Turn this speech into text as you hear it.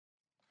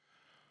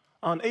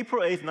On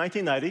April 8th,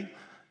 1990,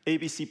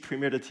 ABC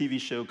premiered a TV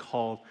show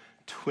called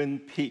Twin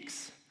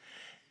Peaks.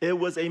 It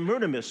was a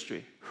murder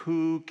mystery.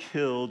 Who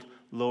killed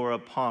Laura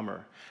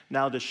Palmer?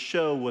 Now, the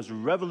show was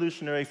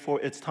revolutionary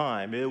for its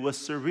time. It was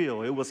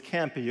surreal, it was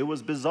campy, it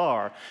was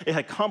bizarre. It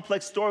had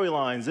complex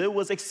storylines, it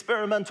was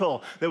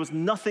experimental. There was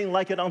nothing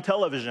like it on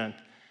television.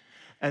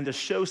 And the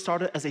show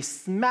started as a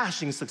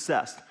smashing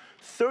success.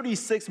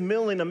 36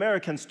 million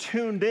Americans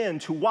tuned in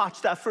to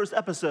watch that first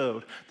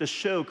episode. The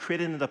show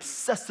created an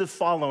obsessive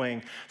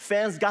following.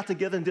 Fans got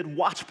together and did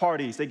watch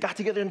parties. They got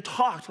together and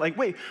talked, like,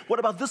 wait, what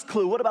about this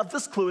clue? What about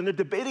this clue? And they're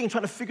debating and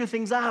trying to figure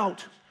things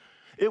out.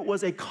 It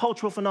was a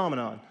cultural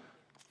phenomenon.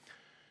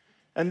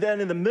 And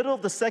then in the middle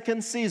of the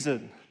second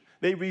season,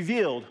 they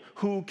revealed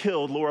who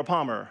killed Laura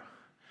Palmer.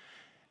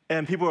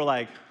 And people were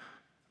like,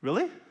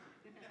 really?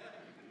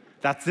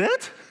 That's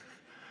it?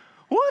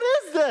 What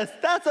is this?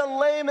 That's a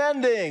lame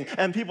ending.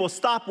 And people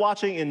stopped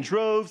watching in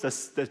droves.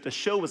 The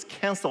show was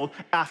canceled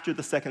after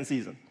the second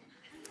season.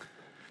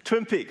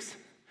 Twin Peaks,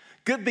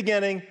 good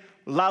beginning,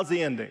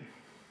 lousy ending.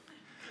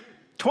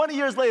 20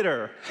 years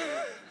later,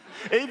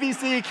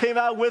 ABC came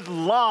out with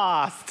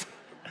Lost.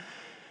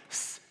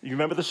 You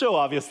remember the show,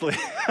 obviously.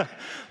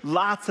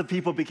 Lots of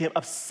people became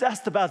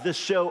obsessed about this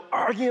show,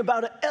 arguing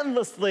about it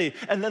endlessly.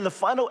 And then the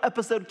final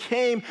episode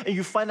came, and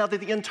you find out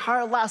that the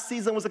entire last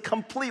season was a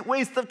complete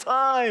waste of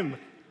time.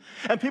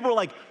 And people were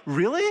like,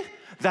 really?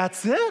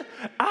 That's it?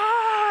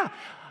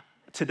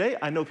 Today,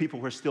 I know people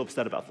who are still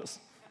upset about this.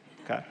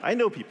 Okay, I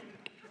know people.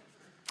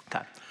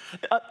 Okay.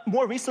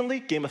 More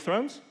recently, Game of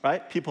Thrones,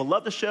 right? People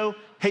love the show,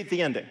 hate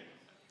the ending.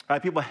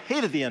 Right? People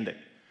hated the ending.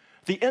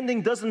 The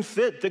ending doesn't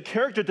fit the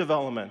character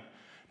development.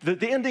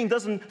 The ending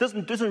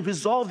doesn't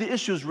resolve the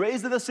issues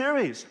raised in the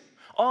series.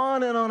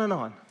 On and on and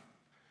on.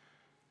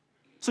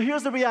 So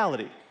here's the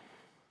reality.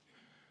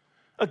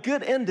 A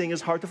good ending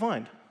is hard to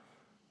find.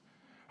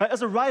 Right?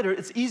 As a writer,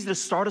 it's easy to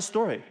start a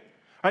story,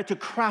 right? To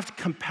craft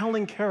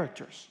compelling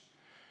characters,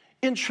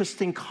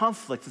 interesting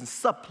conflicts and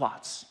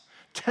subplots,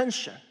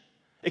 tension,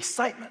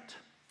 excitement.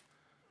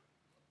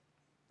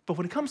 But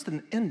when it comes to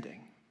an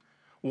ending,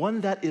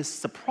 one that is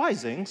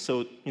surprising,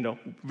 so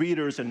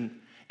readers and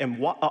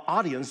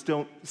audience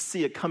don't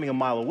see it coming a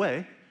mile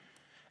away,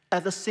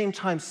 at the same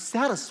time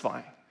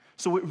satisfying,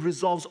 so it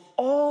resolves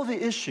all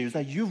the issues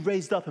that you've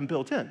raised up and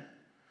built in.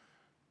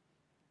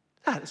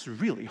 That is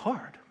really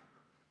hard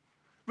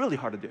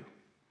to do.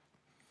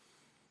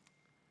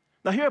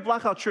 Now here at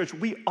Blackout Church,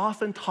 we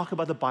often talk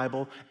about the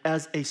Bible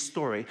as a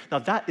story. Now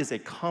that is a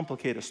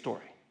complicated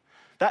story.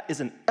 That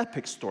is an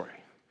epic story.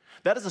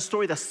 That is a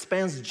story that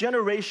spans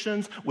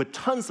generations with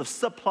tons of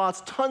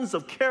subplots, tons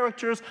of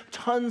characters,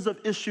 tons of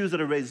issues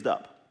that are raised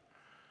up.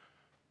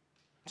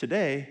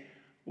 Today,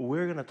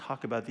 we're going to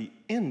talk about the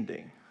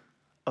ending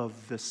of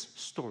this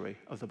story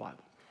of the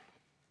Bible.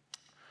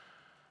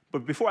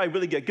 But before I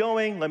really get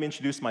going, let me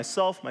introduce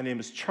myself. My name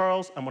is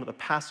Charles. I'm one of the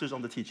pastors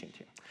on the teaching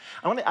team.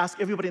 I want to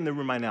ask everybody in the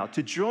room right now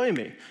to join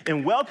me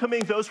in welcoming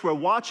those who are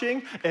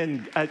watching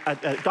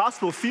at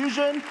Gospel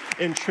Fusion,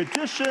 in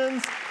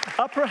Traditions,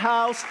 Upper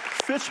House,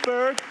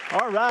 Fitchburg.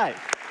 All right.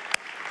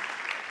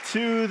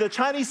 To the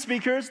Chinese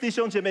speakers, 弟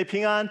兄姐妹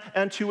平安,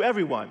 and to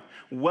everyone,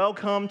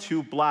 welcome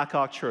to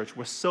Blackout Church.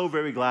 We're so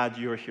very glad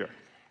you're here.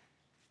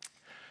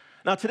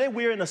 Now, today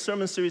we're in a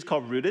sermon series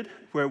called Rooted,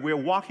 where we're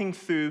walking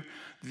through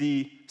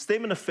the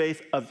statement of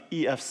faith of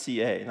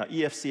EFCA. Now,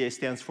 EFCA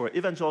stands for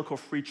Evangelical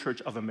Free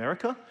Church of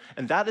America,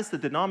 and that is the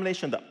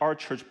denomination that our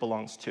church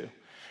belongs to.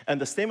 And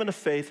the statement of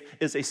faith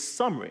is a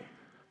summary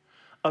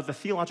of the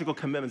theological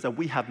commitments that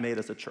we have made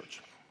as a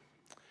church.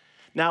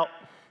 Now,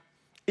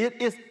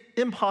 it is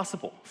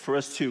impossible for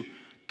us to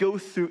go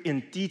through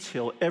in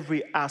detail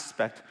every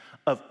aspect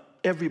of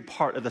every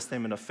part of the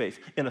statement of faith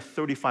in a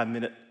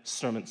 35-minute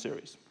sermon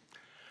series.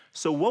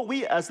 So what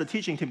we as the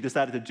teaching team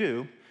decided to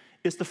do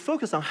is to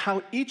focus on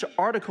how each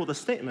article of the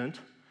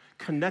statement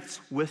connects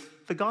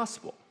with the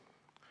gospel.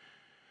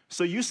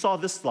 So you saw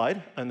this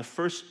slide in the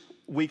first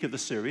week of the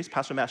series.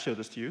 Pastor Matt showed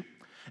this to you.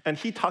 And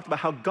he talked about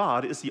how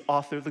God is the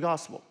author of the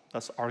gospel.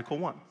 That's Article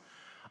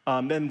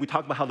 1. Then we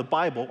talked about how the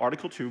Bible,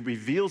 Article 2,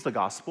 reveals the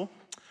gospel.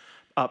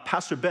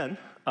 Pastor Ben,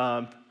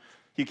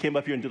 he came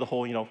up here and did the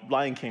whole,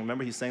 Lion King.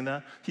 Remember he sang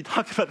that? He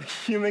talked about the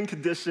human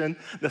condition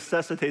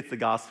necessitates the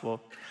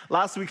gospel.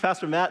 Last week,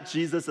 Pastor Matt,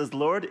 Jesus as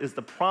Lord is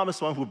the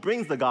promised one who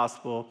brings the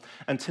gospel.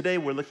 And today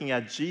we're looking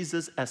at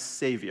Jesus as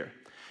Savior,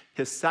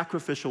 his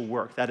sacrificial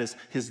work, that is,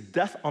 his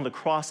death on the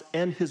cross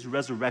and his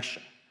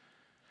resurrection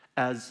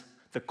as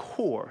the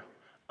core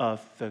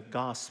of the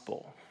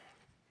gospel.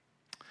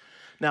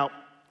 Now,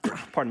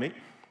 pardon me.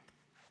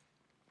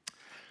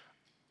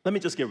 Let me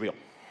just get real.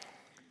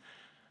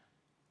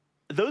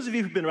 Those of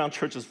you who've been around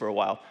churches for a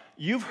while,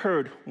 you've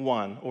heard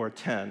 1 or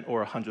 10 or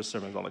 100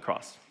 sermons on the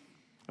cross.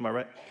 Am I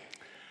right?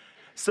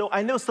 So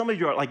I know some of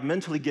you are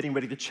mentally getting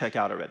ready to check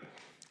out already.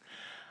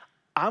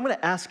 I'm going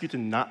to ask you to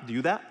not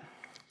do that,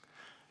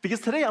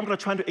 because today I'm going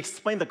to try to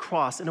explain the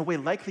cross in a way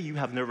likely you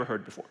have never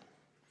heard before.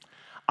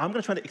 I'm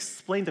going to try to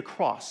explain the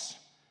cross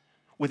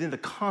within the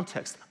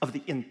context of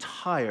the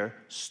entire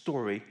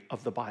story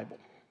of the Bible.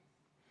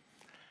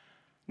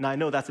 Now, I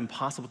know that's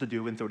impossible to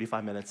do in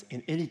 35 minutes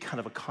in any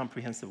kind of a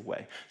comprehensive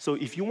way. So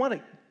if you want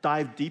to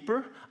dive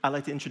deeper, I'd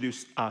like to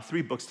introduce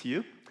 3 books to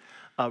you.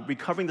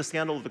 Recovering the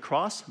Scandal of the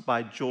Cross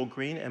by Joel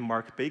Green and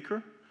Mark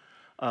Baker,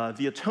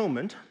 The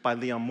Atonement by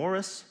Leon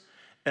Morris,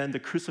 and The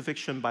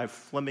Crucifixion by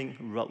Fleming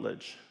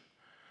Rutledge.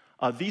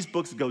 These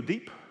books go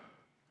deep.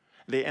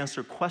 They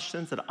answer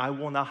questions that I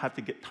will not have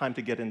to get time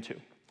to get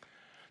into.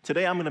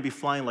 Today, I'm going to be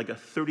flying like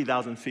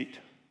 30,000 feet.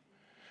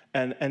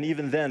 And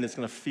even then, it's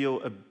going to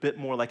feel a bit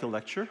more like a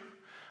lecture,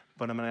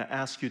 but I'm going to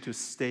ask you to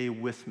stay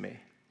with me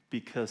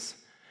because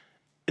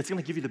it's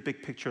going to give you the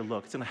big picture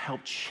look. It's going to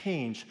help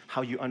change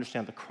how you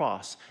understand the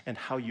cross and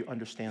how you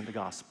understand the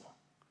gospel.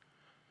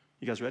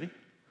 You guys ready?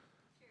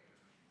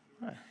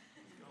 All right.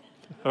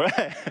 All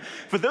right.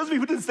 For those of you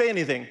who didn't say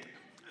anything,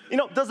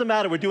 it doesn't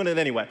matter. We're doing it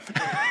anyway.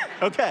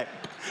 Okay,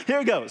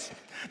 here it goes.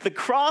 The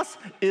cross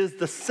is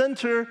the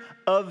center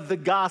of the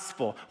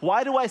gospel.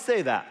 Why do I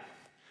say that?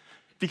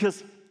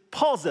 Because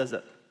Paul says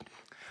it.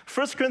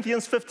 1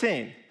 Corinthians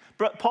 15.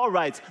 Paul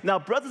writes, "Now,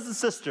 brothers and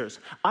sisters,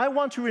 I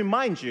want to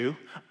remind you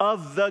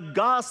of the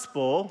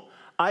gospel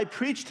I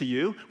preached to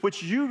you,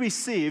 which you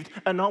received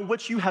and on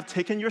which you have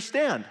taken your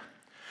stand.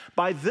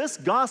 By this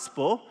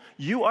gospel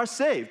you are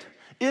saved,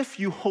 if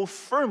you hold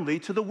firmly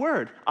to the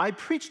word I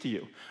preached to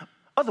you.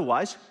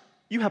 Otherwise,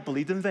 you have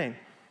believed in vain.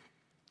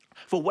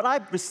 For what I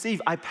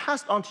received, I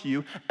passed on to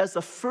you as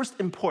of first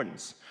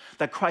importance,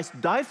 that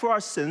Christ died for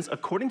our sins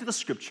according to the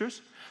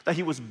scriptures, that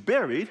he was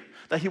buried,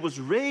 that he was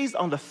raised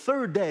on the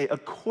 3rd day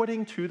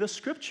according to the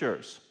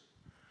scriptures."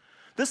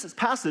 This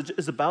passage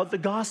is about the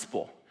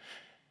gospel.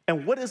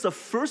 And what is of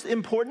first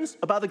importance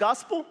about the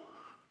gospel?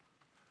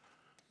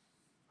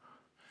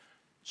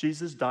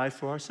 Jesus died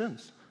for our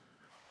sins,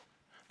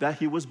 that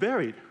he was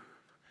buried,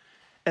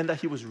 and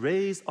that he was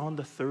raised on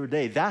the 3rd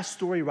day. That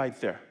story right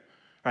there,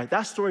 right?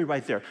 That story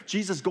right there.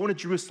 Jesus going to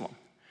Jerusalem.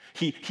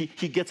 He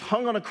gets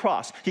hung on a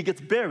cross, he gets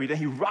buried, and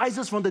he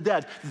rises from the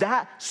dead.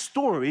 That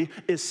story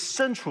is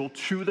central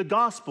to the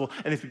gospel.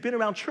 And if you've been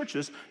around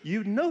churches,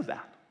 you know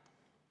that.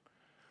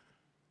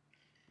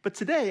 But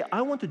today,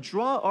 I want to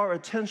draw our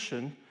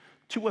attention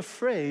to a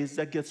phrase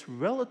that gets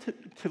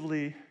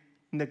relatively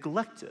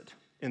neglected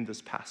in this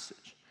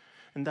passage.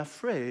 And that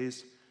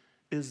phrase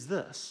is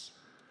this: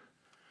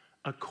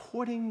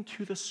 according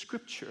to the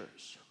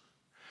scriptures.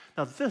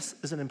 Now, this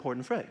is an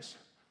important phrase.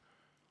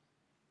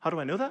 How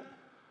do I know that?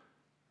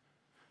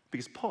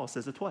 Because Paul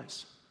says it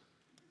twice.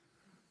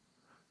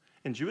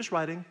 In Jewish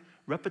writing,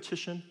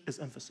 repetition is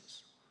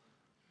emphasis.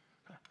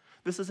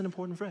 This is an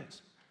important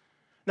phrase.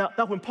 Now,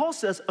 when Paul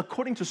says,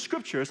 according to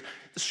scriptures,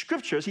 the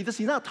scriptures, he's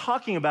not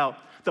talking about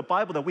the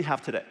Bible that we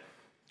have today,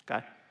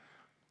 okay?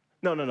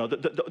 No.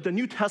 The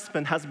New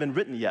Testament hasn't been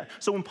written yet.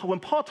 So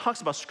when Paul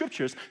talks about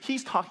scriptures,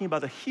 he's talking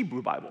about the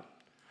Hebrew Bible,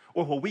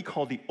 or what we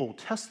call the Old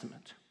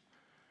Testament.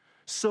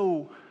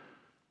 So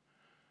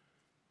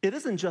it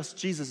isn't just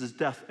Jesus'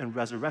 death and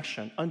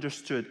resurrection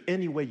understood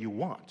any way you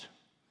want,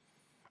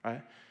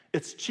 right?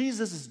 It's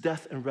Jesus'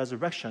 death and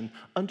resurrection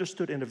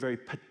understood in a very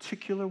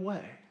particular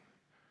way.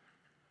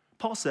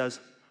 Paul says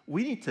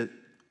we need to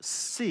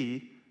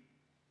see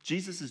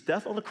Jesus'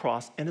 death on the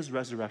cross and his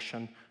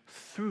resurrection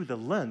through the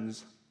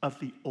lens of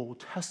the Old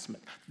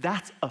Testament.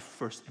 That's of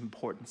first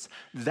importance.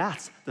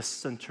 That's the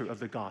center of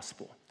the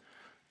gospel.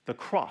 The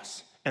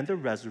cross and the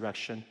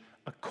resurrection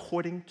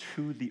according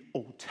to the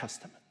Old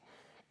Testament.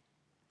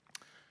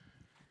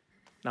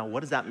 Now,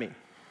 what does that mean?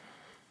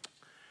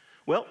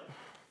 Well,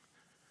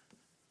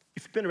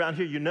 if you've been around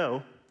here, you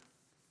know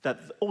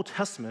that the Old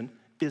Testament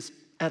is,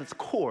 at its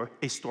core,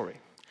 a story.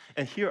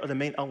 And here are the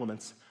main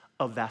elements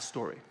of that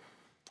story.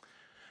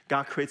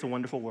 God creates a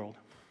wonderful world.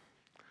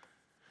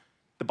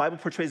 The Bible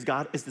portrays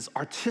God as this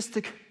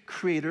artistic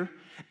creator,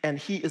 and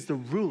he is the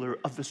ruler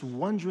of this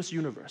wondrous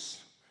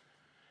universe.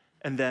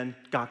 And then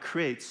God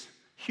creates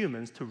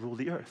humans to rule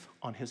the earth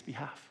on his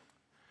behalf.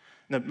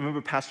 Now,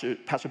 remember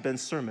Pastor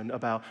Ben's sermon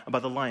about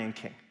the Lion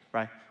King,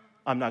 right?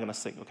 I'm not going to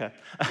sing, okay?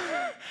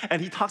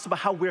 And he talks about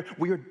how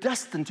we are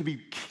destined to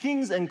be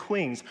kings and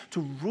queens,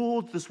 to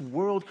rule this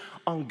world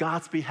on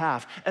God's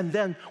behalf. And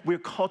then we're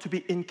called to be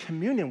in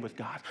communion with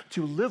God,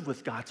 to live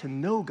with God, to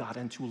know God,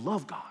 and to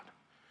love God.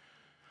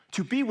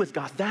 To be with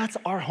God, that's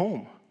our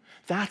home.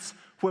 That's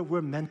where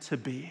we're meant to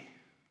be.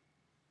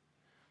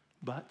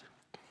 But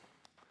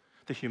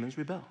the humans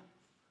rebel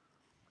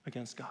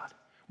against God.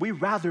 We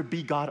rather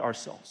be God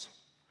ourselves.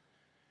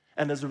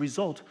 And as a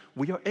result,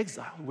 we are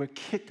exiled. We're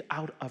kicked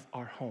out of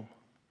our home.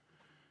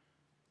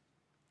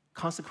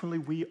 Consequently,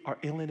 we are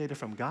alienated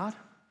from God,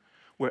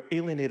 we're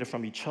alienated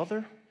from each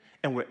other,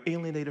 and we're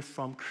alienated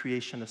from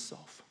creation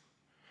itself.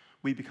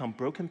 We become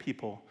broken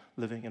people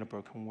living in a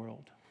broken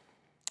world.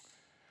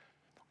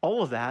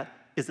 All of that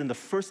is in the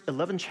first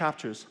 11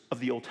 chapters of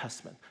the Old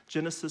Testament,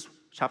 Genesis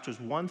chapters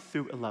 1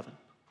 through 11.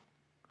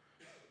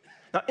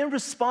 Now, in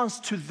response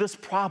to this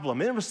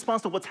problem, in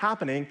response to what's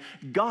happening,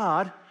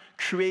 God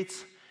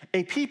creates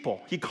a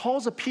people. He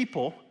calls a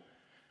people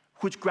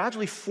which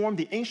gradually formed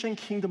the ancient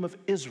kingdom of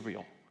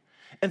Israel.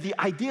 And the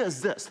idea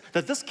is this,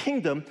 that this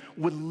kingdom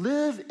would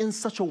live in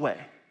such a way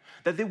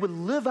that they would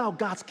live out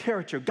God's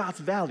character, God's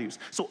values.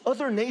 So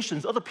other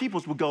nations, other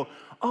peoples would go,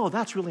 oh,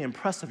 that's really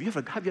impressive. You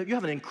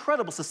have an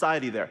incredible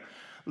society there.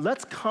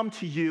 Let's come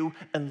to you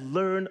and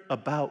learn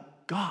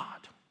about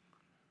God.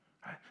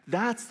 Right?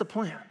 That's the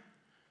plan.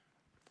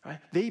 Right?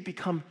 They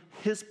become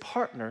his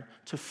partner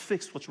to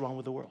fix what's wrong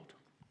with the world.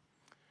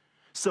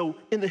 So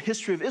in the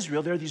history of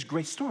Israel, there are these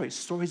great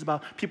stories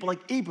about people like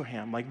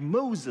Abraham, like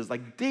Moses,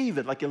 like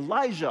David, like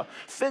Elijah,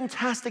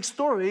 fantastic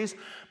stories,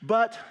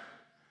 but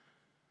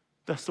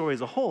the story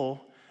as a whole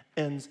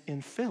ends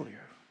in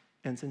failure,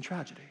 ends in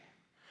tragedy.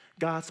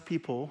 God's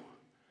people,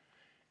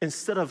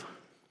 instead of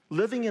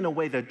living in a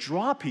way that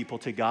draw people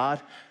to God,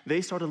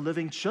 they started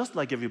living just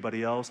like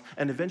everybody else,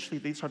 and eventually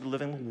they started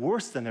living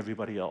worse than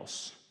everybody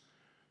else.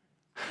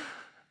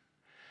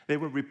 They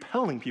were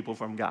repelling people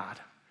from God.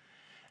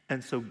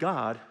 And so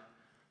God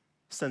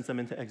sends them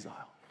into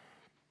exile.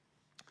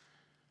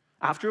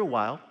 After a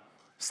while,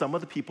 some of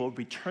the people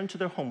return to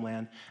their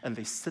homeland and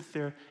they sit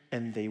there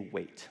and they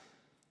wait.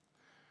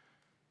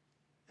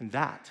 And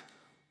that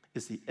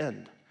is the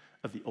end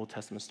of the Old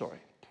Testament story.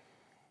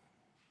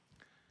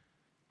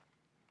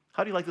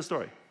 How do you like the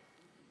story?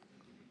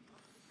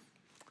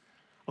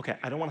 Okay,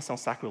 I don't want to sound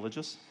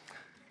sacrilegious,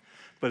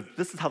 but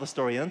this is how the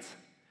story ends.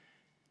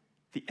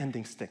 The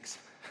ending stinks.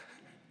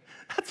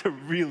 That's a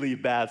really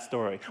bad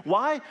story.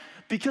 Why?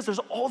 Because there's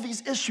all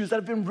these issues that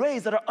have been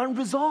raised that are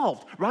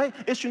unresolved, right?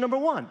 Issue number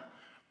one,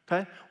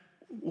 okay?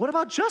 What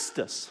about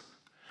justice?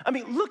 I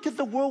mean, look at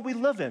the world we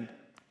live in.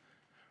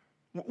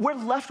 We're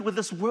left with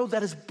this world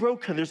that is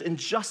broken. There's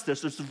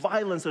injustice, there's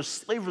violence, there's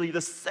slavery,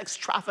 there's sex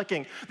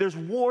trafficking, there's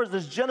wars,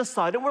 there's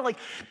genocide. And we're like,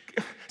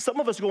 some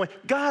of us are going,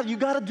 God, you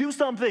got to do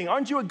something.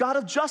 Aren't you a God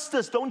of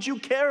justice? Don't you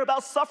care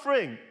about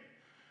suffering?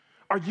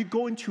 Are you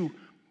going to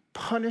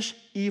punish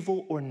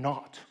evil or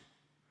not?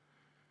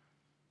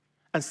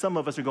 And some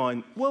of us are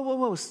going,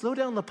 whoa, slow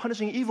down the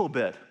punishing evil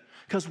bit.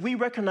 Because we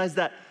recognize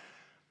that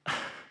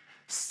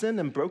sin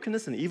and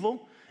brokenness and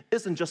evil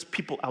isn't just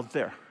people out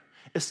there.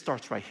 It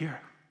starts right here.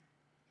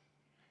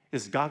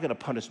 Is God going to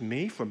punish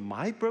me for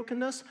my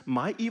brokenness,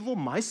 my evil,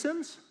 my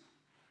sins?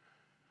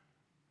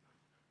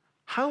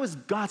 How is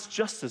God's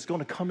justice going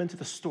to come into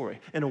the story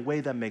in a way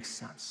that makes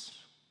sense?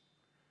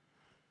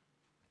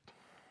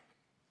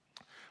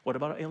 What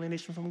about our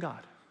alienation from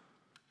God?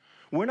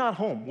 We're not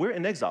home. We're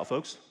in exile,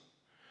 folks.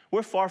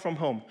 We're far from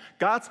home.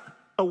 God's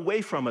away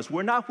from us.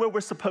 We're not where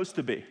we're supposed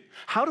to be.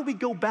 How do we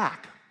go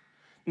back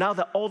now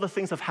that all the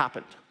things have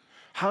happened?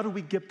 How do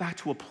we get back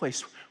to a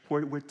place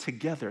where we're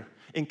together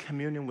in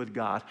communion with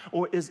God?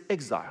 Or is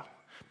exile,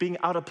 being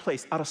out of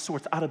place, out of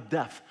sorts, out of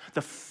depth,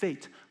 the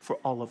fate for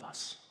all of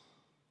us?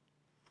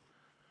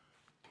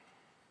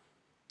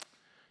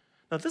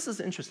 Now, this is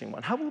an interesting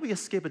one. How will we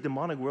escape a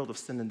demonic world of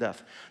sin and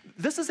death?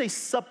 This is a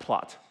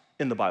subplot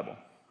in the Bible,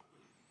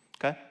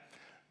 okay?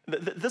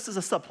 This is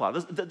a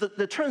subplot.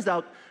 It turns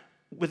out,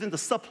 within the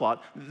subplot,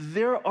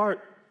 there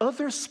are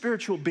other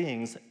spiritual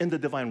beings in the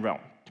divine realm,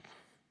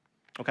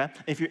 okay?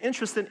 If you're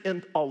interested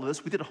in all of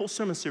this, we did a whole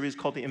sermon series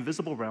called The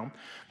Invisible Realm.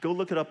 Go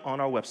look it up on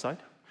our website.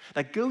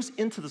 That goes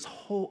into this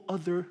whole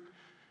other,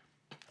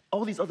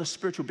 all these other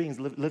spiritual beings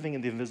living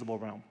in the invisible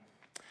realm.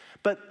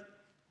 But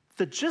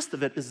the gist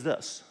of it is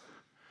this.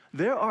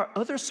 There are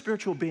other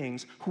spiritual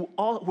beings who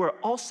are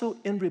also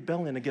in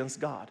rebellion against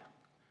God.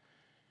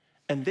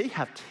 And they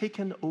have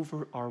taken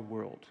over our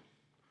world.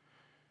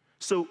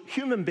 So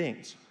human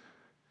beings,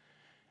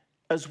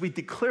 as we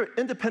declare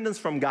independence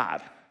from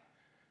God,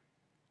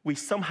 we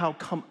somehow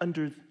come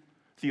under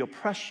the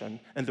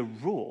oppression and the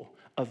rule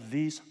of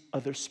these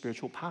other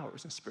spiritual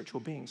powers and spiritual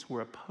beings who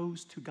are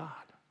opposed to God.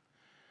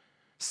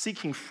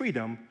 Seeking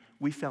freedom,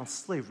 we found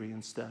slavery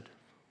instead.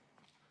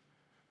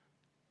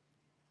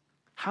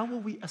 How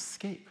will we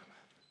escape?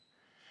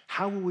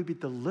 How will we be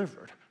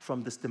delivered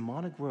from this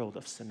demonic world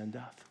of sin and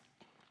death?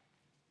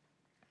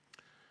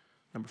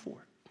 Number 4.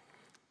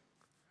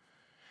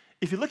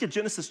 If you look at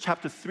Genesis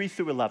chapter 3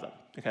 through 11,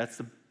 okay, that's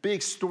the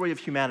big story of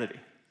humanity.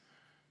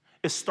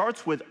 It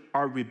starts with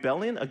our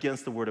rebellion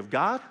against the word of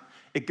God.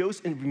 It goes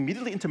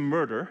immediately into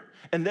murder,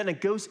 and then it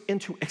goes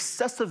into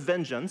excessive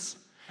vengeance,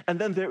 and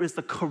then there is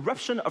the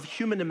corruption of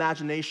human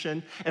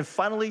imagination, and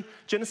finally,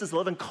 Genesis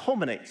 11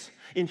 culminates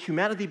in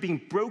humanity being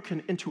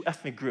broken into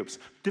ethnic groups,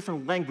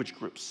 different language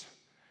groups.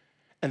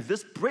 And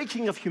this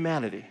breaking of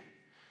humanity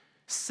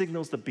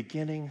signals the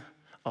beginning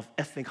of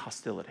ethnic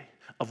hostility,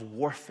 of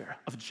warfare,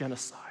 of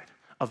genocide,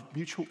 of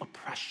mutual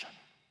oppression.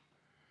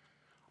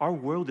 Our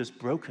world is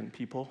broken,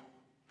 people.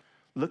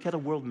 Look at a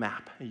world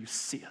map and you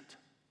see it.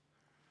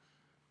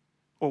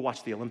 Or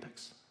watch the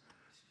Olympics.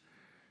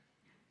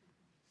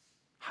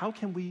 How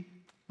can we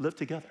live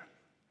together?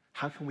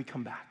 How can we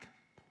come back?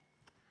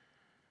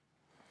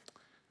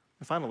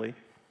 And finally,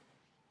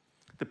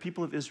 the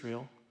people of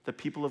Israel, the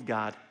people of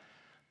God,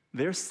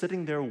 they're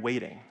sitting there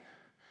waiting.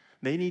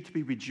 They need to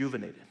be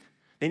rejuvenated.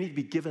 They need to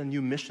be given a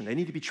new mission. They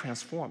need to be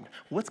transformed.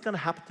 What's going to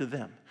happen to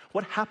them?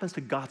 What happens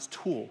to God's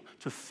tool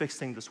to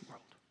fixing this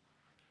world?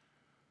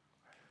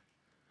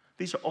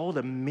 These are all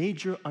the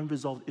major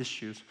unresolved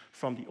issues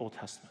from the Old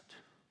Testament.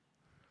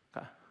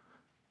 Okay?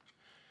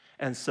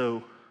 And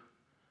so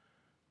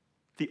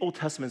the Old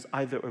Testament is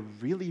either a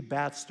really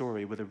bad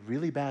story with a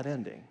really bad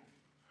ending,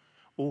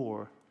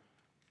 or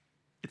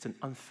it's an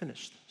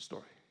unfinished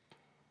story.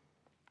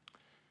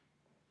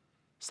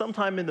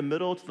 Sometime in the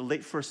middle to the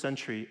late first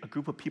century, a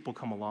group of people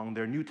come along,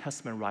 they're New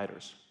Testament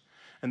writers,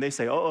 and they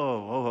say, the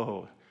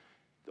Old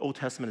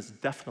Testament is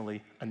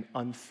definitely an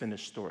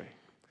unfinished story.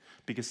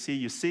 Because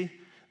you see,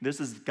 there's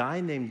this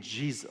guy named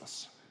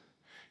Jesus.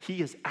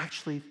 He is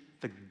actually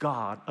the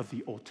God of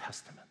the Old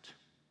Testament.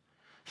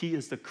 He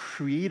is the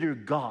creator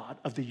God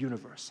of the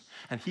universe,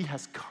 and he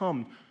has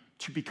come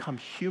to become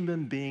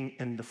human being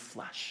in the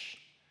flesh.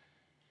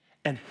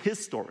 And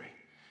his story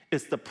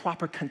is the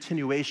proper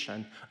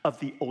continuation of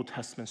the Old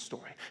Testament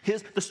story.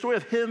 The story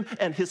of him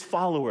and his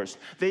followers,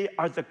 they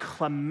are the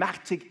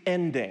climactic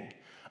ending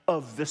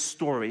of this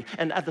story.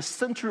 And at the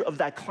center of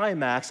that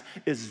climax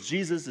is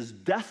Jesus'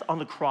 death on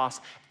the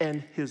cross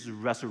and his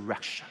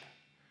resurrection.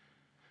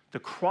 The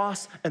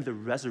cross and the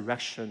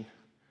resurrection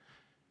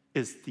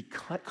is the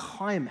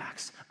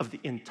climax of the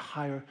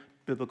entire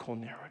biblical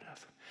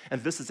narrative.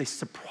 And this is a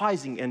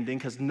surprising ending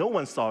because no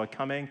one saw it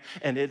coming,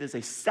 and it is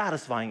a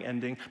satisfying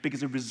ending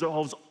because it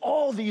resolves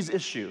all these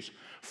issues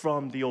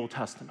from the Old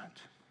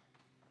Testament.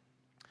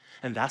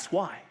 And that's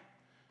why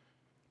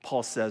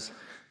Paul says,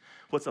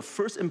 what's of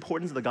first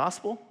importance of the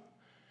gospel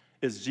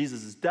is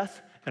Jesus'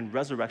 death and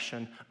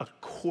resurrection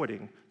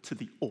according to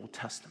the Old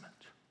Testament.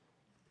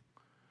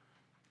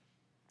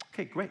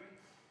 Okay, great.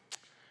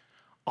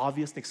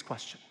 Obvious next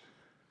question.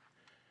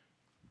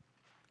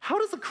 How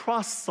does the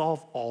cross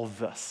solve all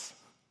this?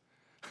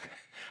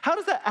 How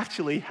does that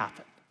actually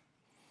happen?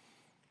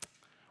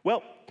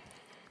 Well,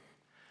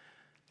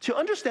 to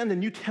understand the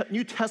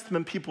New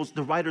Testament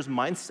the writer's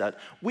mindset,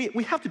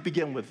 we have to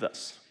begin with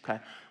this, okay?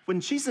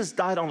 When Jesus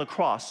died on the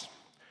cross,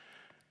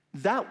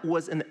 that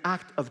was an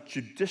act of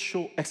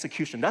judicial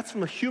execution. That's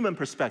from the human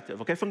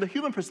perspective, okay? From the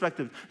human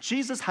perspective,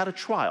 Jesus had a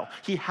trial.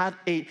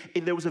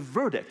 There was a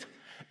verdict,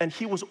 and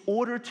he was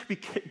ordered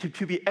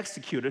to be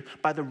executed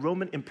by the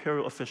Roman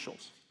imperial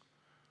officials.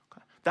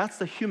 Okay? That's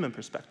the human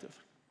perspective.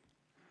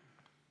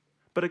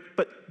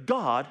 But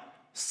God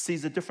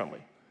sees it differently.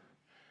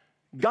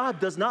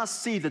 God does not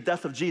see the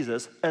death of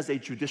Jesus as a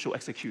judicial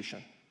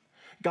execution.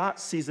 God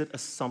sees it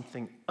as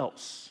something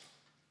else.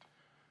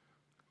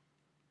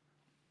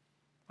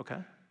 Okay?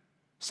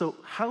 So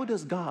how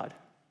does God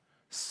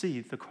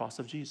see the cross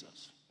of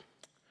Jesus?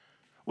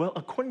 Well,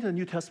 according to the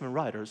New Testament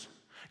writers,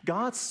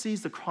 God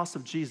sees the cross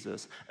of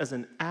Jesus as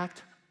an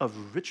act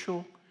of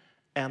ritual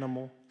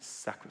animal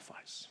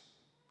sacrifice.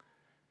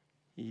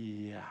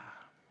 Yeah.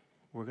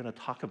 We're going to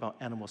talk about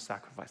animal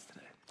sacrifice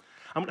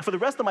today. For the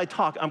rest of my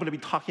talk, I'm going to be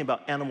talking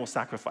about animal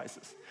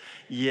sacrifices.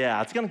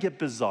 Yeah, it's going to get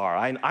bizarre.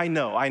 I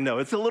know.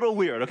 It's a little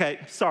weird,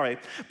 okay? Sorry.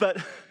 But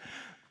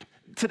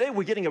today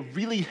we're getting a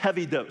really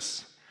heavy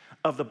dose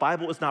of the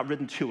Bible is not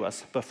written to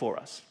us, but for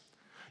us.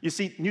 You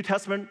see, New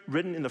Testament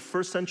written in the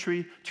first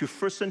century to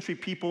first century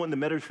people in the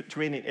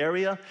Mediterranean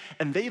area,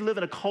 and they live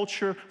in a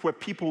culture where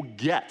people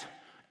get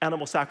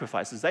animal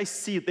sacrifices. They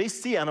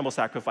see animal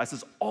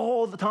sacrifices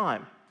all the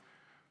time.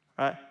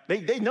 Right?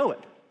 They know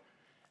it.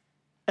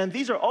 And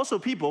these are also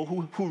people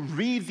who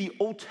read the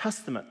Old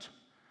Testament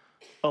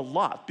a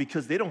lot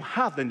because they don't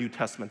have the New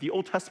Testament. The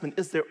Old Testament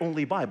is their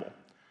only Bible.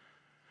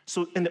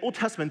 So in the Old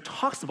Testament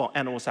talks about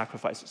animal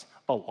sacrifices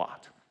a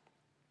lot.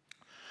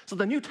 So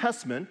the New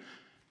Testament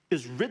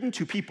is written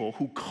to people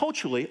who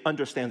culturally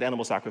understand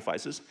animal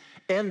sacrifices,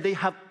 and they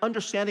have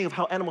understanding of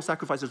how animal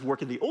sacrifices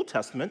work in the Old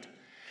Testament.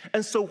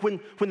 And so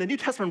when the New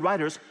Testament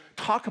writers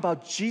talk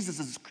about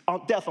Jesus'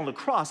 death on the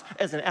cross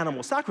as an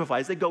animal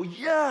sacrifice, they go,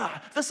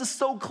 yeah, this is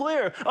so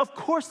clear. Of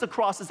course the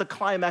cross is the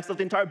climax of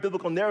the entire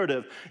biblical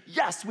narrative.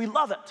 Yes, we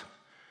love it.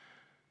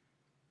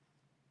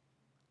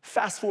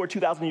 Fast forward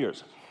 2,000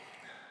 years.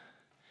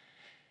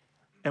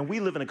 And we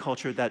live in a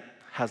culture that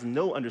has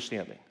no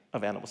understanding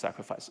of animal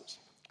sacrifices.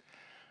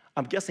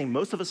 I'm guessing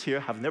most of us here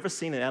have never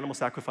seen an animal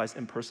sacrifice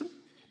in person.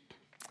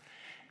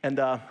 And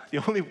the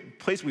only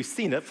place we've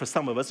seen it, for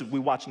some of us, is we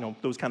watch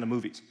those kind of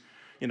movies,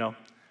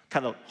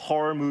 kind of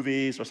horror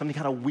movies or something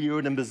kind of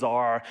weird and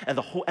bizarre. And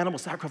the whole animal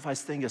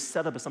sacrifice thing is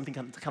set up as something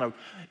kind of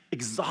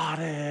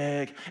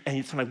exotic, and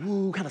it's kind of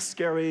woo, kind of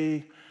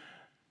scary.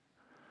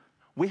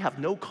 We have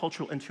no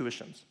cultural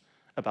intuitions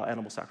about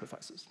animal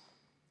sacrifices.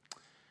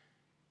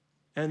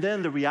 And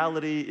then the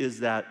reality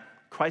is that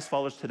Christ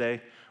followers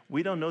today,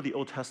 we don't know the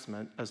Old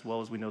Testament as well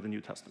as we know the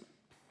New Testament.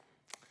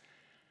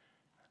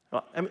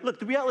 Look,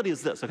 the reality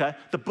is this, okay?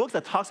 The book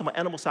that talks about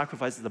animal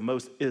sacrifices the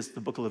most is the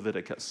book of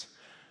Leviticus.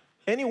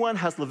 Anyone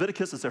has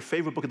Leviticus as their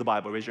favorite book of the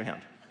Bible? Raise your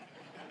hand.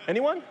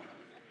 Anyone?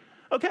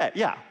 Okay,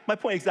 yeah, my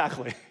point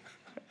exactly.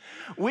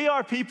 We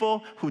are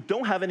people who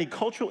don't have any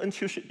cultural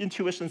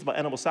intuitions about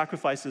animal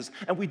sacrifices,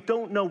 and we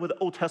don't know what the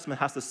Old Testament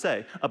has to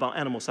say about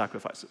animal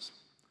sacrifices.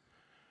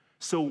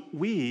 So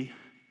we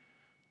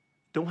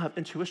don't have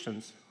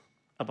intuitions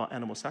about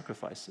animal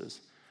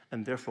sacrifices,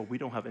 and therefore we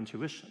don't have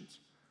intuitions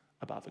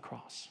about the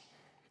cross.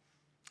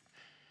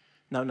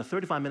 Now, in a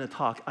 35-minute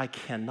talk, I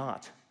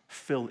cannot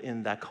fill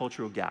in that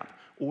cultural gap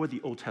or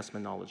the Old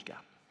Testament knowledge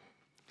gap.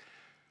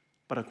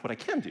 But what I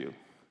can do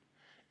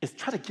is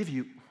try to give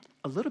you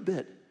a little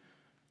bit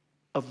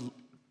of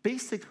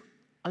basic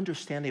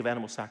understanding of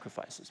animal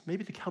sacrifices,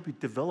 maybe to help you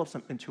develop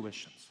some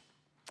intuitions.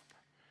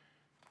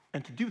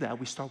 And to do that,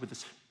 we start with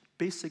this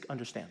basic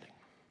understanding.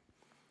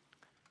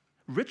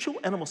 Ritual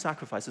animal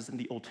sacrifices in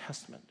the Old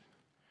Testament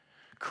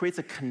creates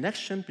a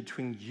connection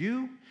between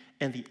you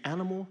and the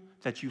animal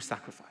that you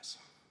sacrifice.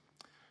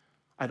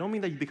 I don't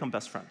mean that you become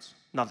best friends,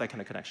 not that kind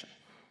of connection.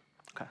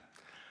 Okay.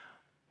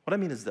 What I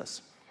mean is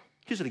this.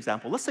 Here's an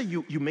example. Let's say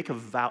you make a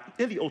vow,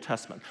 in the Old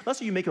Testament, let's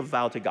say you make a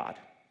vow to God.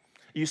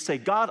 You say,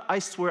 God, I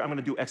swear I'm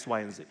gonna do X, Y,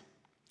 and Z.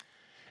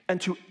 And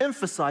to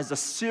emphasize the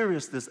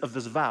seriousness of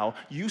this vow,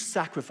 you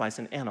sacrifice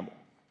an animal.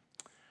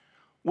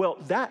 Well,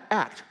 that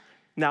act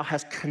now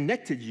has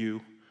connected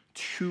you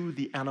to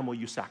the animal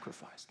you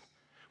sacrificed,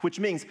 which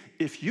means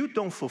if you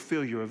don't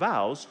fulfill your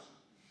vows,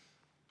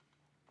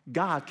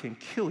 God can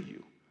kill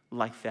you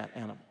like that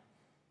animal.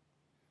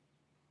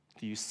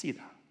 Do you see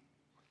that?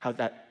 How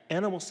that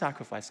animal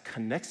sacrifice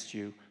connects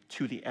you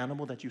to the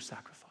animal that you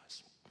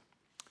sacrifice.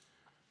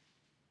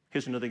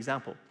 Here's another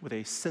example with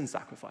a sin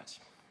sacrifice.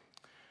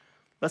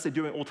 Let's say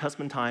during Old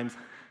Testament times,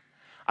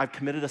 I've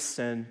committed a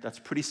sin that's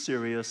pretty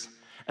serious,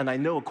 and I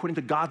know according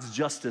to God's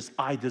justice,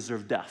 I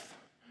deserve death.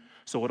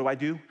 So what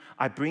do?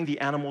 I bring an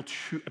animal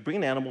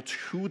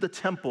to the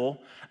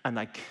temple, and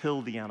I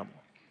kill the animal.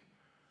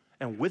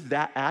 And with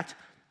that act,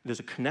 there's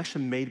a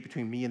connection made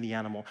between me and the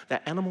animal.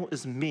 That animal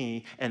is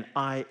me, and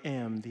I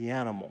am the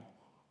animal.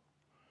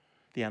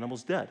 The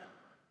animal's dead.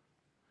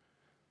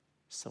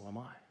 So am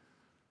I.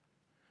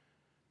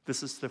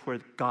 This is where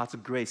God's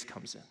grace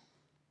comes in.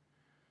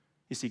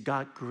 You see,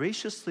 God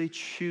graciously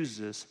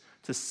chooses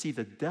to see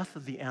the death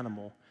of the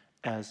animal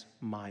as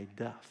my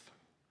death,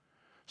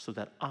 so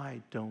that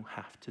I don't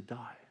have to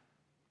die.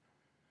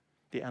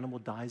 The animal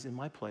dies in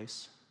my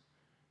place,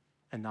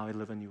 and now I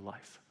live a new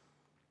life.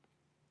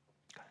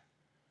 Okay.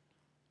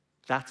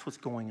 That's what's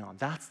going on.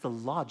 That's the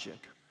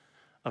logic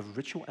of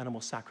ritual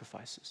animal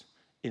sacrifices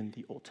in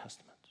the Old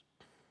Testament.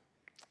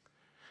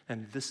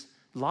 And this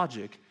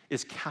logic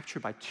is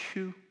captured by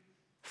two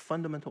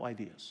fundamental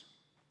ideas.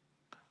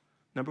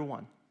 Number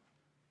one,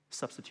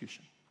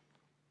 substitution.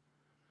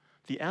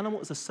 The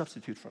animal is a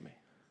substitute for me.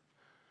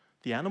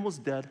 The animal's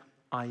dead,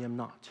 I am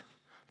not.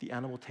 The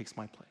animal takes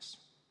my place.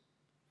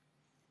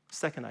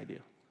 Second idea,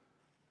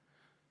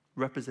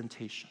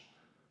 representation.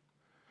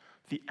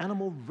 The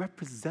animal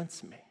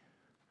represents me.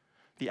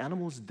 The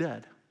animal's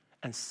dead,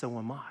 and so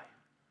am I.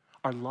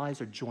 Our lives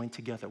are joined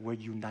together. We're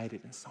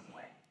united in some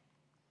way.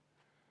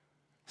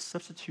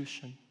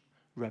 Substitution,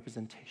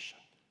 representation.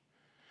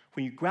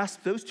 When you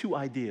grasp those two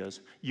ideas,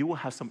 you will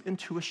have some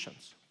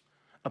intuitions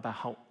about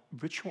how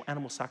ritual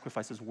animal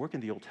sacrifices work in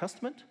the Old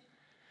Testament,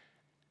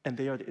 and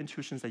they are the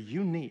intuitions that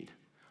you need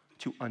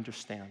to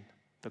understand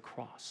the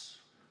cross.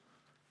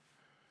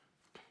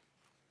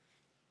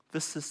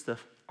 This is the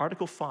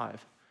Article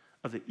 5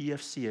 of the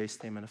EFCA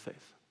Statement of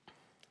Faith.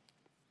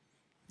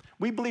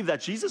 We believe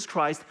that Jesus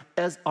Christ,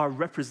 as our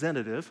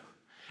representative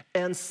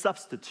and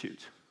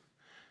substitute,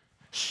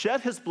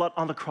 shed his blood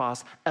on the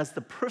cross as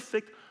the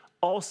perfect,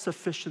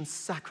 all-sufficient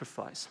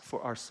sacrifice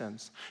for our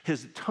sins.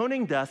 His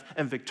atoning death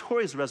and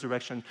victorious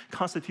resurrection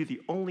constitute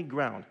the only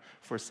ground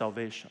for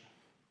salvation.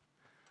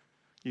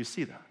 You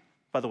see that?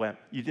 By the way,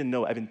 you didn't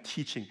know I've been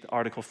teaching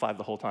Article 5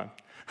 the whole time.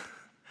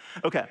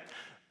 Okay.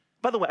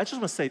 By the way, I just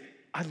want to say,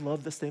 I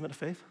love this statement of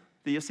faith.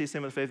 The EFCA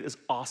statement of faith is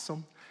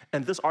awesome.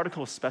 And this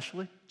article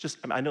especially,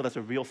 I know that's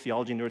a real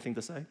theology nerd thing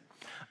to say,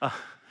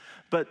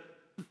 but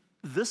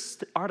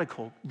this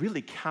article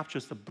really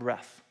captures the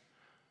breadth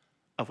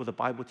of what the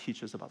Bible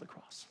teaches about the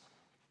cross.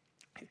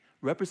 Okay.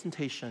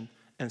 Representation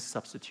and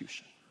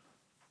substitution.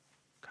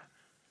 Okay.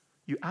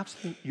 You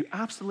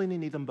absolutely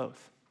need them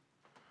both.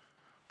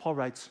 Paul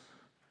writes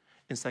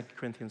in 2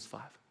 Corinthians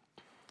 5,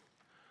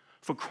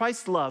 "For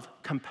Christ's love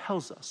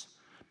compels us,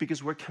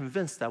 because we're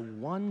convinced that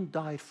one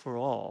died for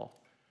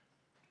all,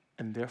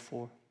 and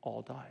therefore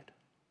all died."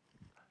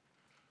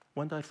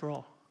 One died for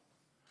all.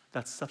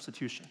 That's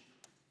substitution.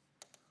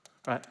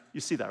 Right?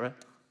 You see that, right?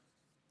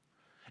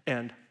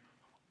 And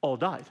all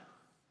died.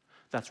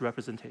 That's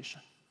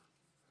representation.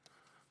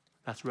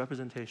 That's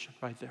representation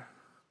right there.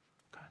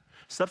 Okay.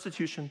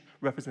 Substitution,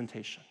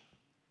 representation.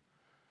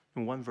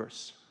 In one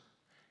verse.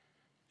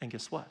 And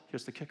guess what?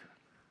 Here's the kicker.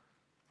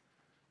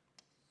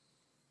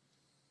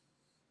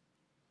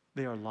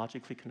 They are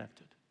logically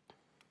connected.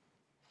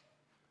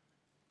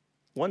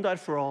 One died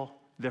for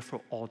all,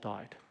 therefore all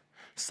died.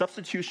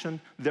 Substitution,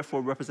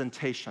 therefore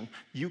representation.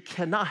 You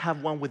cannot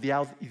have one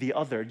without the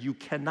other. You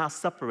cannot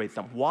separate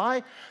them.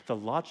 Why? The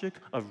logic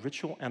of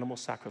ritual animal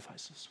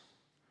sacrifices.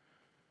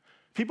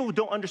 People who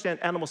don't understand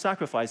animal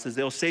sacrifices,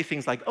 they'll say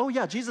things like, oh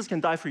yeah, Jesus can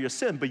die for your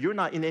sin, but you're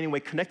not in any way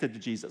connected to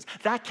Jesus.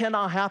 That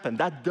cannot happen.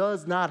 That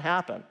does not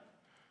happen.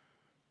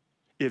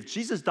 If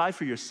Jesus died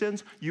for your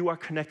sins, you are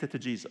connected to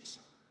Jesus.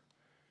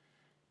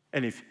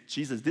 And if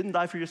Jesus didn't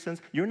die for your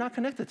sins, you're not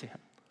connected to him.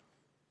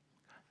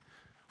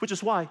 Which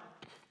is why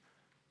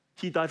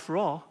he died for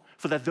all,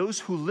 for that those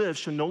who live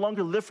should no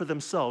longer live for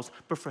themselves,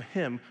 but for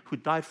him who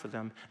died for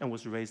them and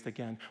was raised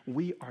again.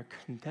 We are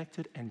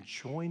connected and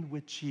joined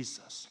with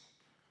Jesus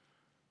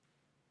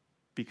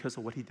because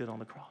of what he did on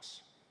the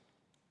cross.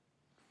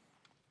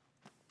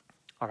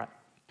 All right.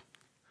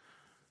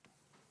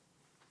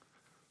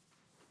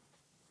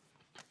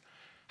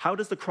 How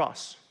does the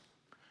cross,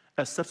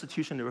 as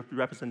substitution and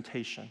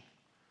representation,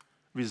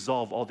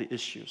 resolve all the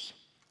issues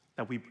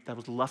that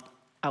was left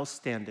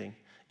outstanding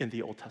in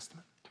the Old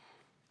Testament?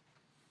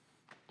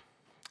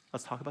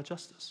 Let's talk about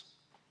justice.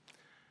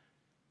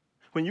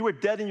 When you were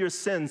dead in your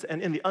sins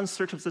and in the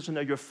uncircumcision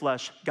of your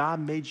flesh, God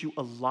made you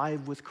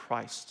alive with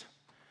Christ.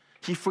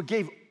 He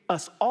forgave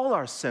us all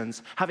our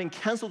sins, having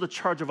canceled the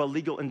charge of our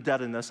legal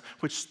indebtedness,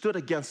 which stood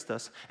against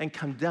us and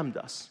condemned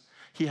us.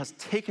 He has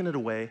taken it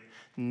away,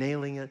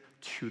 nailing it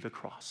to the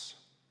cross.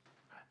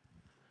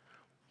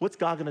 What's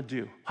God gonna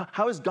do?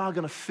 How is God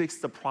gonna fix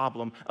the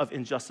problem of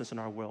injustice in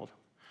our world?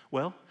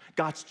 Well,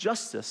 God's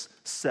justice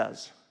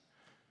says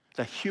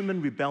that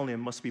human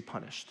rebellion must be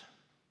punished.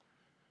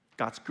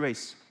 God's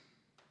grace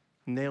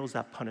nails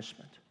that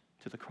punishment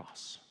to the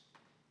cross.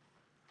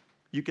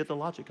 You get the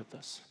logic of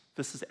this.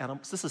 This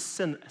is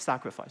sin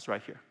sacrifice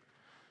right here.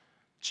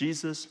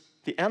 Jesus,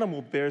 the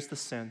animal bears the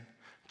sin.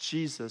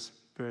 Jesus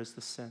bears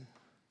the sin.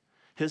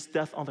 His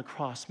death on the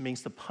cross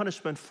means the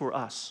punishment for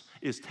us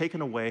is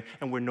taken away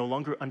and we're no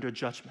longer under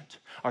judgment.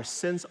 Our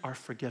sins are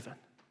forgiven.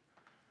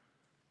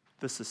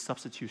 This is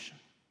substitution.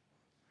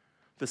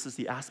 This is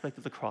the aspect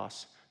of the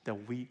cross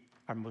that we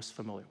are most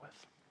familiar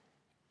with.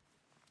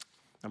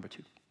 Number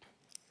 2.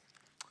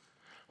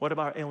 What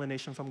about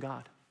alienation from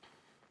God?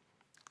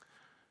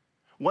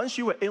 Once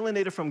you were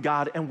alienated from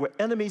God and were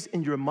enemies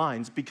in your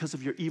minds because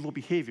of your evil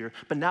behavior,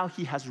 but now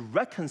he has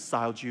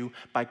reconciled you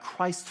by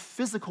Christ's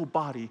physical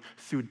body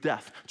through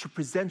death to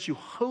present you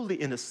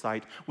holy in his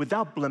sight,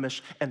 without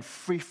blemish and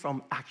free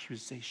from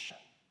accusation.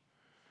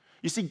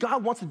 You see,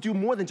 God wants to do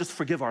more than just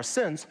forgive our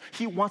sins.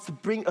 He wants to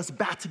bring us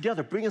back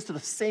together, bring us to the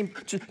same,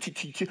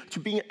 to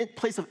being a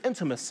place of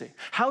intimacy.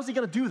 How is he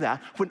gonna do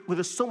that when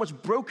there's so much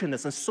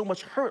brokenness and so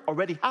much hurt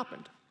already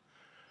happened?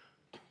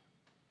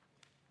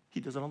 He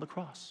does it on the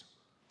cross.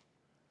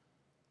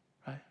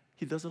 Right?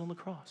 He does it on the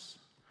cross.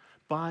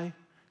 By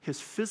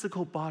his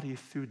physical body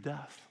through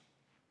death.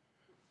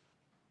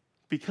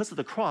 Because of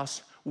the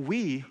cross,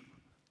 we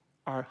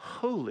are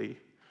holy,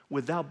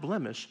 without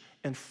blemish,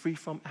 and free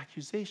from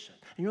accusation.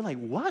 And you're like,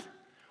 what?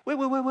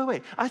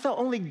 Wait. I thought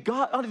only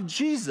God, only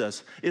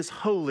Jesus is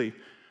holy,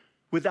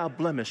 without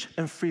blemish,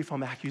 and free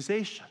from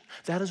accusation.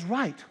 That is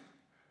right.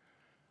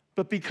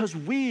 But because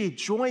we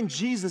join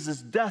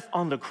Jesus' death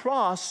on the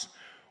cross,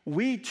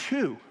 we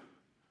too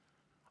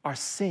are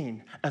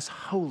seen as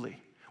holy,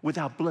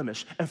 without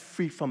blemish, and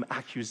free from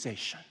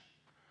accusation.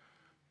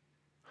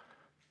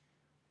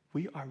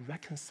 We are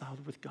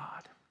reconciled with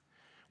God.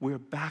 We're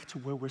back to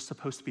where we're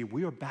supposed to be.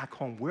 We are back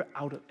home. We're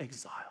out of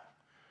exile.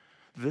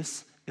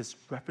 This is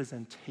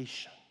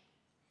representation.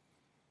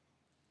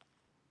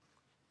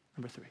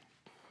 Number 3.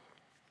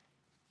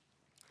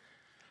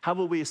 How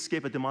will we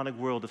escape a demonic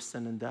world of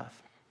sin and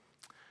death?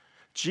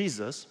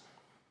 Jesus,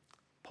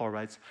 Paul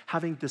writes,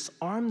 having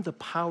disarmed the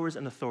powers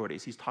and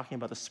authorities, he's talking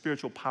about the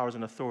spiritual powers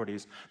and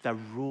authorities that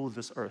rule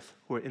this earth,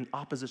 who are in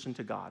opposition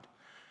to God.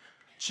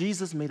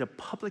 Jesus made a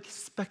public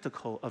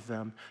spectacle of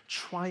them,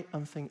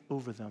 triumphing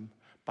over them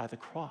by the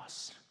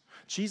cross.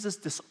 Jesus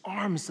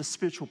disarms the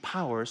spiritual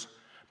powers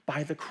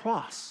by the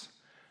cross.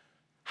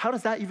 How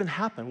does that even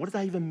happen? What does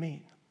that even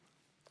mean?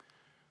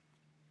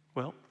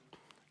 Well,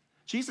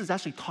 Jesus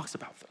actually talks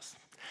about this.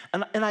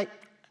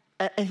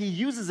 And he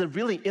uses a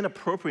really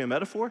inappropriate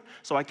metaphor,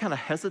 so I kind of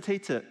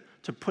hesitate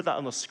to put that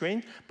on the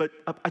screen, but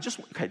I just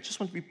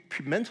want to be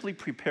mentally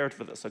prepared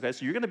for this, okay?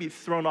 So you're going to be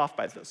thrown off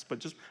by this, but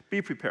just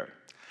be prepared.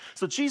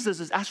 So Jesus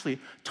is actually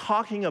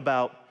talking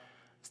about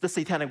the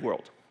satanic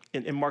world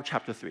in Mark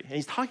chapter 3. And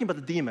he's talking about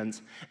the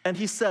demons, and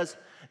he says,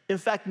 in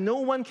fact, no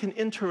one can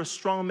enter a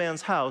strong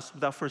man's house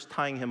without first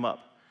tying him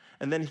up,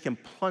 and then he can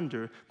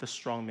plunder the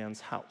strong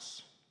man's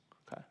house,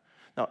 okay?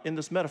 Now, in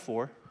this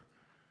metaphor,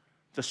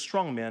 the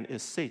strong man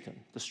is Satan.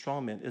 The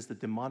strong man is the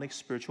demonic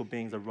spiritual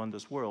beings that run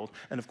this world.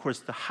 And of course,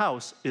 the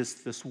house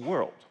is this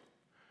world.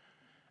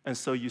 And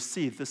so you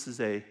see, this is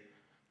a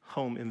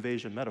home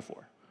invasion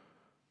metaphor.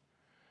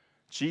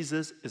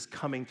 Jesus is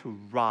coming to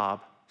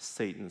rob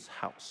Satan's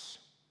house.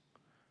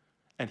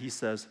 And he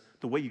says,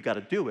 the way you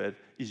gotta do it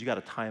is you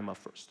gotta tie him up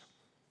first.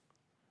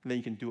 And then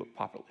you can do it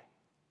properly.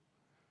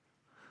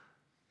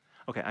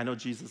 Okay, I know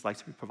Jesus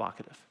likes to be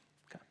provocative.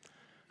 Okay.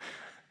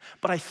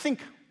 But I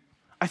think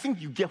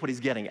you get what he's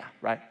getting at,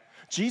 right?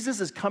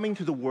 Jesus is coming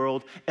to the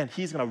world and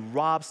he's gonna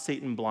rob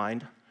Satan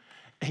blind.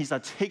 And he's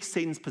gonna take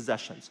Satan's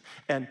possessions.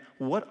 And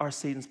what are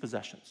Satan's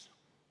possessions?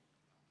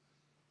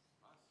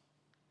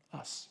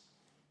 Us.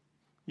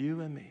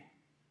 You and me.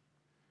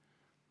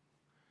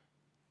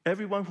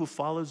 Everyone who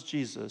follows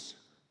Jesus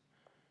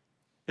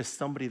is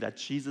somebody that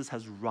Jesus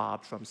has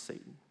robbed from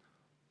Satan.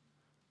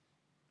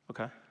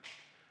 Okay?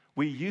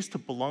 We used to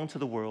belong to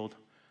the world,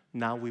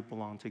 now we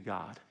belong to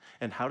God.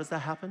 And how does that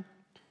happen?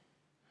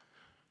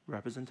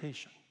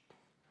 Representation.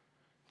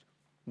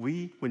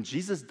 When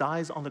Jesus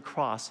dies on the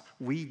cross,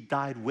 we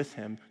died with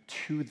him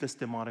to this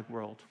demonic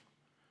world.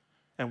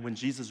 And when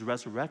Jesus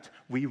resurrects,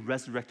 we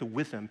resurrected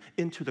with him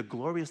into the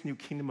glorious new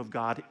kingdom of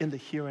God in the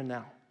here and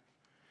now.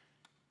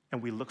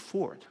 And we look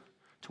forward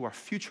to our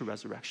future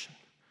resurrection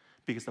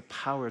because the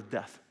power of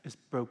death is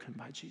broken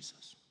by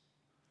Jesus.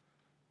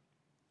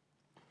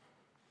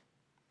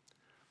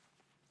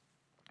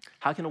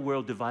 How can a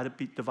world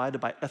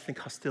divided by ethnic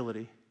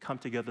hostility come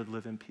together to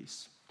live in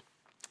peace?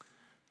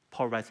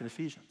 Paul writes in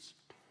Ephesians,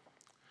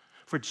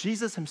 "For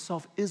Jesus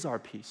himself is our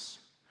peace,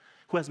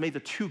 who has made the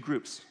two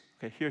groups."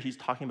 Okay, here he's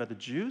talking about the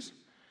Jews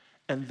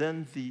and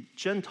then the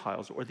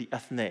Gentiles, or the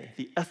ethne,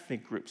 the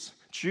ethnic groups,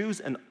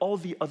 Jews and all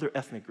the other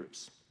ethnic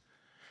groups.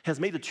 Has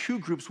made the two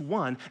groups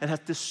one and has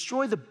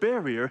destroyed the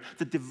barrier,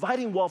 the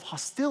dividing wall of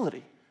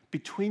hostility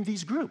between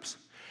these groups.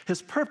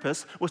 His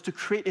purpose was to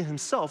create in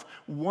himself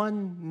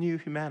one new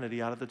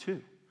humanity out of the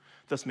two,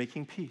 thus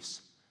making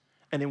peace.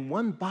 And in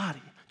one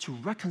body to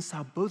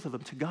reconcile both of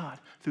them to God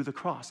through the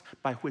cross,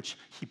 by which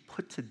he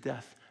put to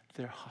death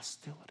their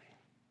hostility.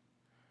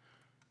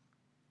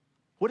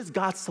 What is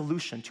God's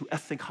solution to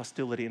ethnic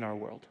hostility in our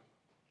world?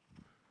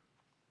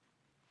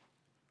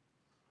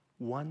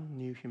 One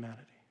new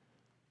humanity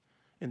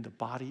in the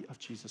body of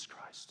Jesus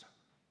Christ.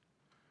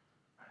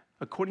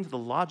 According to the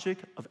logic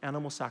of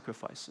animal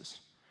sacrifices,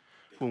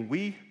 when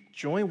we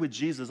join with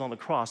Jesus on the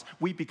cross,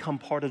 we become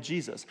part of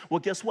Jesus.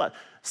 Well, guess what?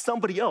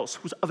 Somebody else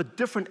who's of a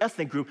different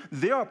ethnic group,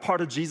 they are part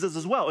of Jesus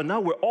as well. And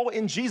now we're all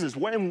in Jesus.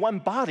 We're in one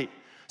body.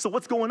 So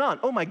what's going on?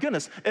 Oh my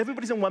goodness,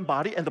 everybody's in one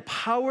body, and the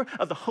power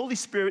of the Holy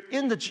Spirit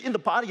in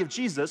the body of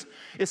Jesus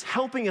is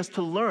helping us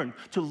to learn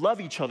to love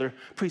each other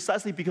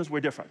precisely because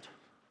we're different.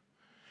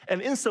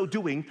 And in so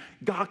doing,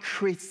 God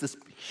creates this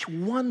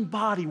one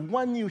body,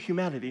 one new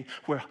humanity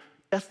where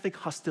ethnic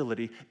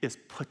hostility is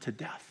put to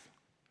death.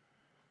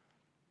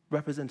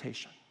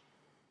 Representation.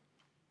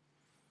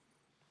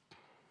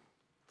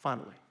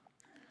 Finally,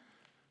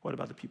 what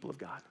about the people of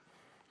God?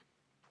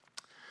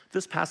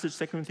 This passage,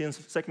 2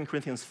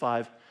 Corinthians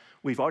 5,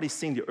 we've already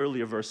seen the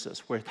earlier verses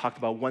where it talked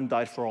about one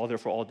died for all,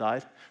 therefore all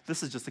died.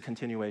 This is just a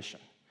continuation.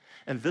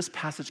 And this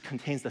passage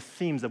contains the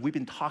themes that we've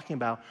been talking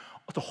about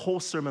the whole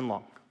sermon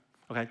long.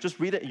 Okay,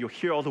 just read it and you'll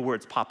hear all the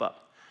words pop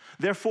up.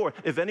 Therefore,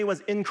 if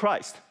anyone's in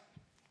Christ,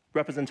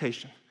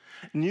 representation.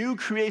 New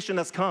creation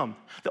has come.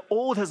 The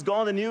old has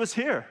gone, the new is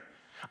here.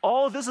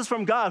 All this is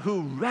from God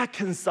who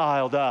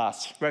reconciled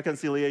us,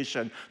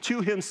 reconciliation,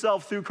 to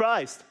himself through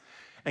Christ.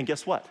 And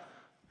guess what?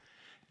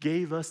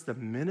 Gave us the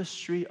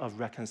ministry of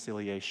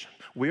reconciliation.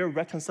 We are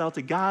reconciled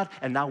to God,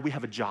 and now we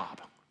have a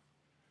job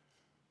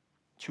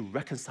to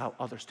reconcile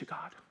others to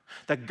God.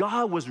 That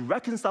God was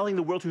reconciling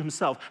the world to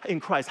himself in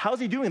Christ. How is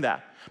he doing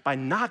that? By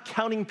not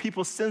counting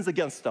people's sins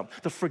against them,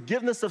 the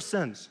forgiveness of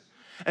sins.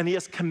 And he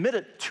has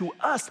committed to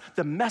us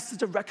the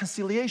message of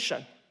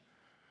reconciliation.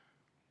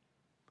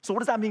 So what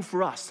does that mean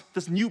for us,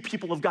 this new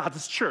people of God,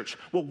 this church?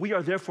 Well, we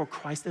are therefore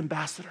Christ's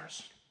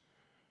ambassadors.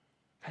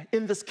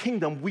 In this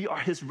kingdom, we are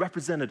his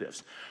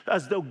representatives,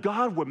 as though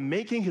God were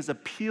making his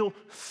appeal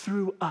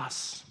through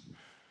us.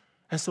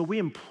 And so we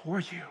implore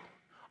you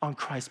on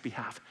Christ's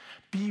behalf,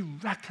 be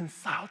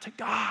reconciled to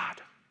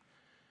God.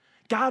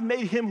 God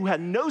made him who had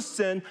no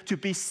sin to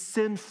be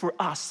sin for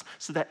us,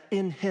 so that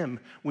in him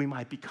we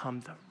might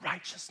become the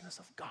righteousness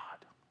of God.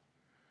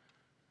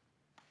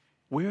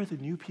 We're the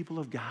new people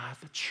of God,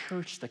 the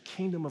church, the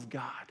kingdom of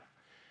God.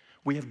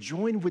 We have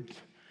joined with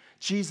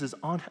Jesus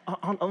on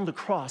the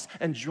cross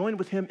and joined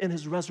with him in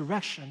his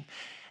resurrection.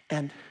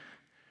 And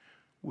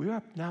we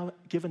are now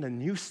given a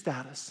new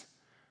status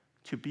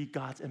to be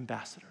God's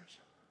ambassadors,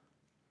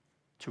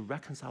 to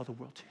reconcile the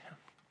world to him.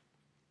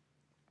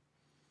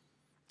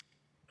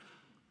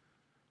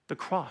 The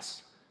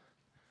cross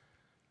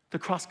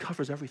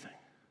covers everything.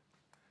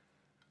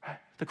 Right?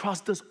 The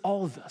cross does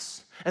all of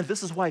this. And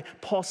this is why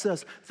Paul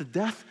says the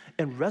death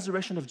and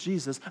resurrection of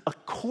Jesus,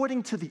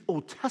 according to the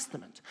Old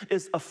Testament,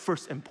 is of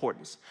first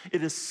importance.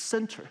 It is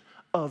center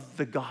of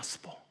the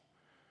gospel.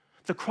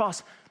 The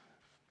cross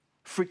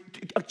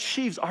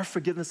achieves our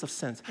forgiveness of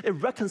sins. It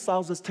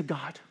reconciles us to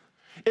God.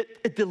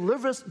 It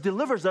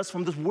delivers us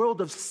from this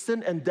world of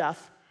sin and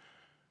death.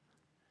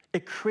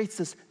 It creates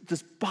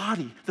this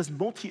body, this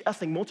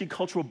multi-ethnic,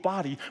 multicultural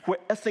body where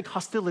ethnic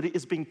hostility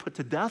is being put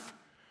to death.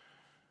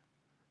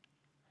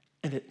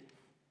 And it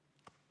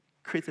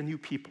creates a new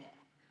people,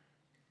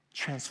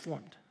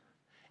 transformed,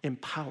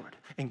 empowered,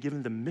 and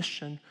given the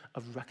mission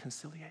of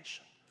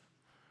reconciliation.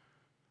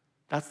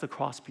 That's the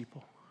cross,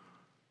 people.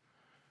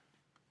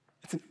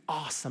 It's an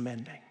awesome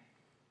ending.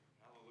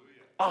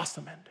 Hallelujah.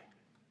 Awesome ending.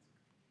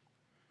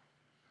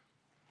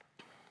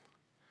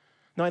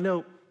 Now, I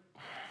know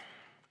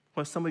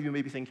what some of you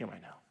may be thinking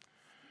right now.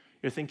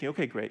 You're thinking,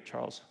 okay, great,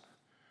 Charles.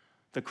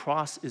 The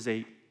cross is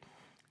a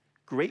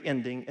great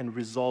ending and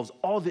resolves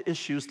all the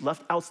issues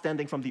left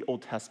outstanding from the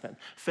Old Testament.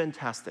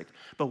 Fantastic.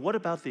 But what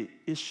about the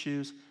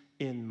issues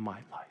in my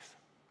life?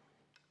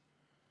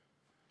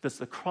 Does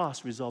the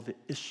cross resolve the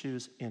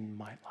issues in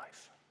my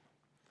life?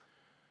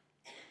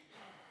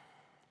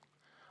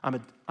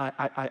 I'm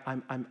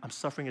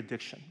suffering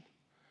addiction.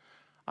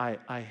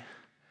 I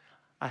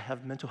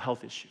have mental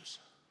health issues.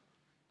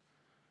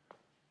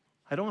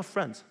 I don't have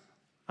friends.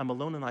 I'm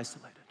alone and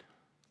isolated.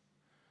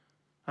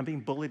 I'm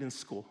being bullied in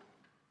school.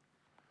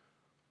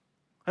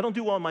 I don't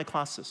do well in my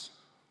classes.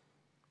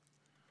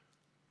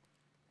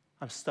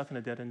 I'm stuck in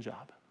a dead-end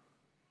job.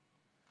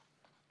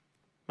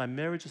 My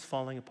marriage is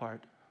falling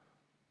apart.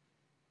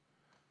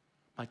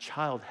 My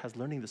child has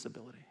learning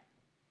disability.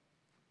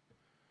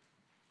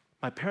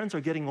 My parents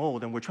are getting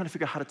old, and we're trying to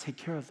figure out how to take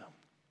care of them.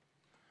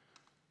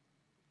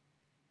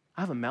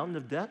 I have a mountain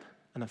of debt,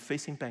 and I'm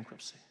facing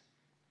bankruptcy.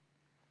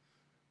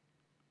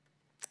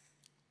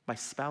 My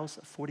spouse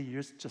at 40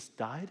 years just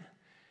died,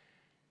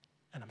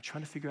 and I'm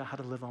trying to figure out how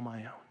to live on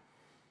my own.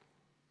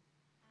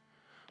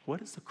 What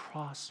does the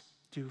cross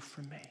do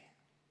for me?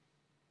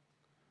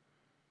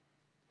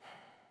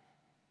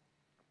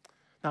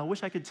 Now, I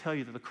wish I could tell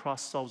you that the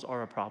cross solves all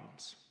our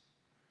problems.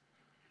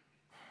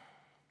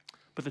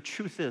 But the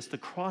truth is, the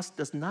cross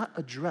does not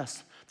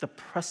address the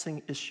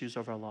pressing issues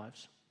of our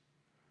lives,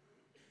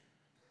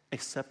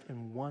 except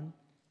in one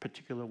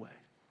particular way,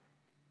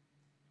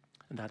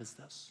 and that is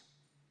this.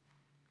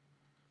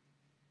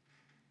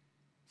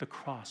 The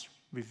cross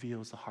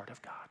reveals the heart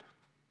of God.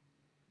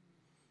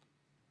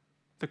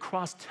 The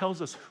cross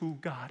tells us who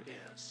God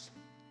is.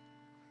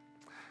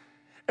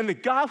 And the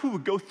God who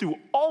would go through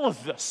all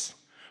of this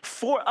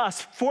for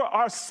us, for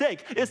our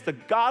sake, is the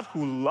God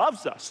who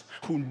loves us,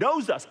 who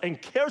knows us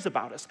and cares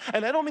about us.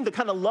 And I don't mean the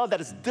kind of love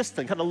that is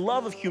distant, kind of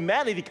love of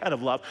humanity kind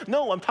of love.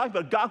 No, I'm talking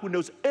about a God who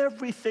knows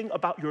everything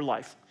about your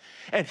life.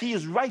 And he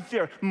is right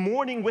there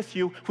mourning with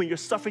you when you're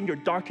suffering your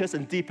darkest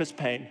and deepest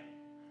pain.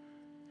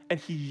 And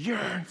he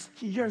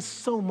yearns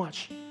so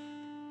much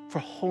for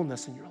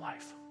wholeness in your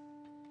life.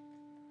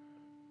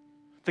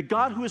 The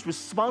God who is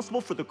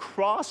responsible for the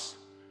cross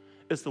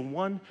is the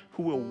one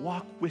who will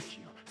walk with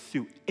you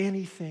through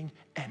anything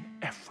and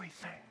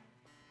everything.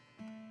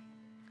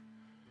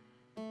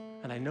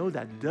 And I know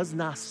that does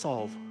not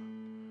solve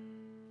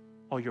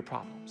all your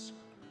problems,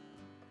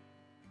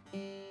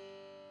 but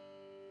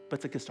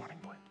it's a good starting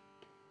point.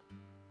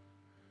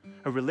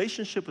 A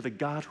relationship with a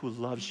God who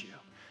loves you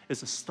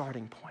is a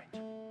starting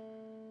point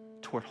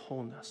toward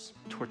wholeness,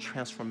 toward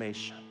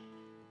transformation,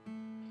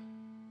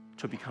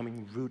 to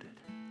becoming rooted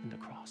in the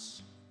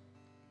cross.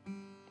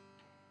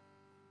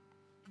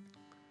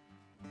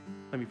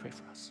 Let me pray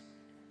for us.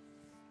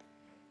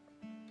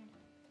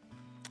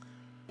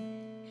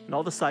 And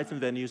all the sites and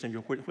venues, and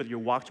whether you're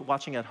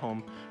watching at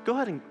home, go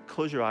ahead and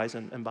close your eyes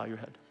and bow your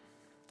head.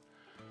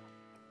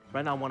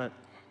 Right now, I want to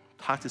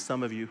talk to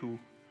some of you who've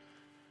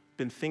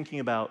been thinking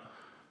about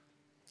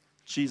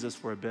Jesus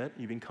for a bit.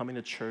 You've been coming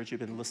to church, you've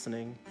been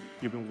listening,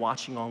 you've been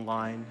watching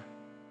online,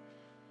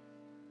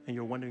 and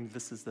you're wondering,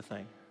 this is the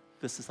thing.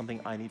 This is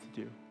something I need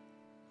to do.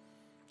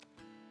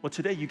 Well,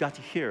 today you got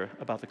to hear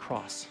about the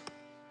cross.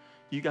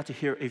 You got to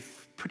hear a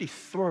pretty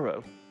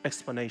thorough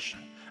explanation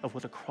of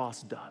what the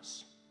cross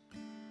does.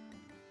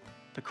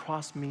 The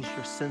cross means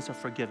your sins are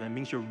forgiven. It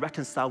means you're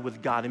reconciled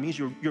with God. It means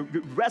you're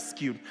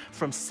rescued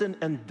from sin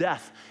and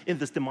death in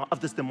this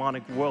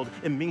demonic world.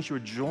 It means you're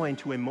joined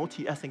to a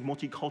multi-ethnic,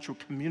 multicultural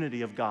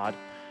community of God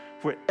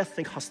where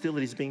ethnic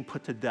hostility is being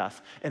put to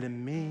death. And it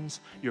means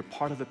you're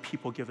part of a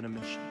people given a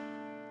mission.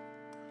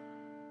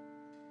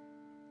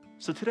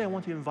 So today I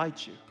want to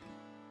invite you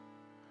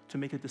to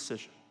make a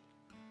decision.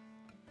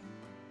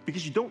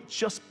 Because you don't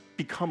just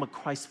become a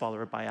Christ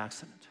follower by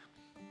accident.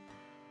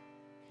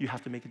 You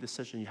have to make a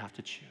decision. You have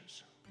to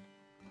choose.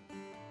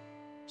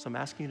 So I'm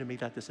asking you to make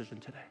that decision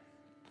today.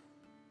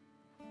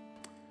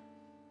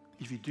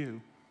 If you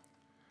do,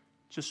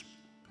 just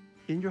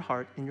in your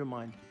heart, in your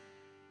mind,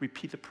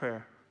 repeat the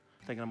prayer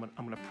that I'm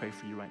going to pray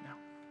for you right now.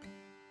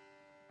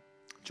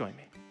 Join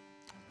me.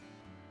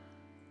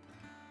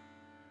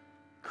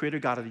 Creator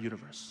God of the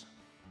universe,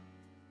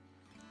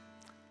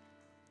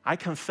 I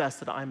confess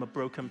that I'm a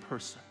broken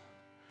person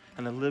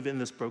and I live in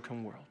this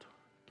broken world.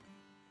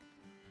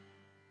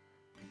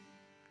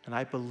 And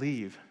I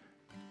believe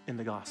in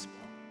the gospel.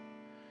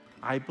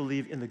 I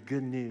believe in the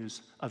good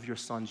news of your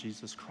Son,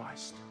 Jesus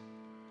Christ.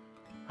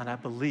 And I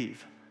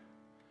believe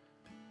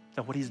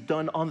that what he's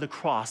done on the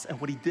cross and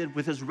what he did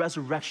with his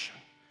resurrection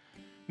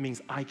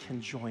means I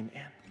can join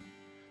in,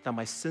 that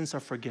my sins are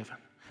forgiven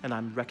and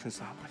I'm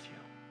reconciled with you.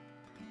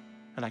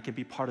 And I can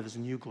be part of this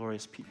new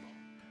glorious people.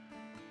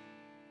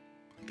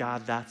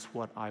 God, that's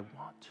what I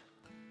want.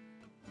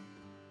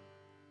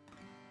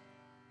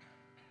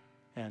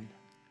 And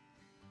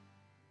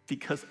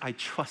because I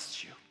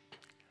trust you,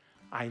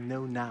 I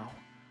know now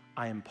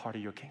I am part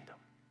of your kingdom.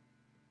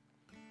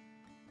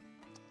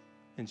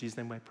 In Jesus'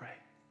 name I pray.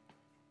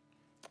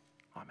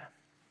 Amen.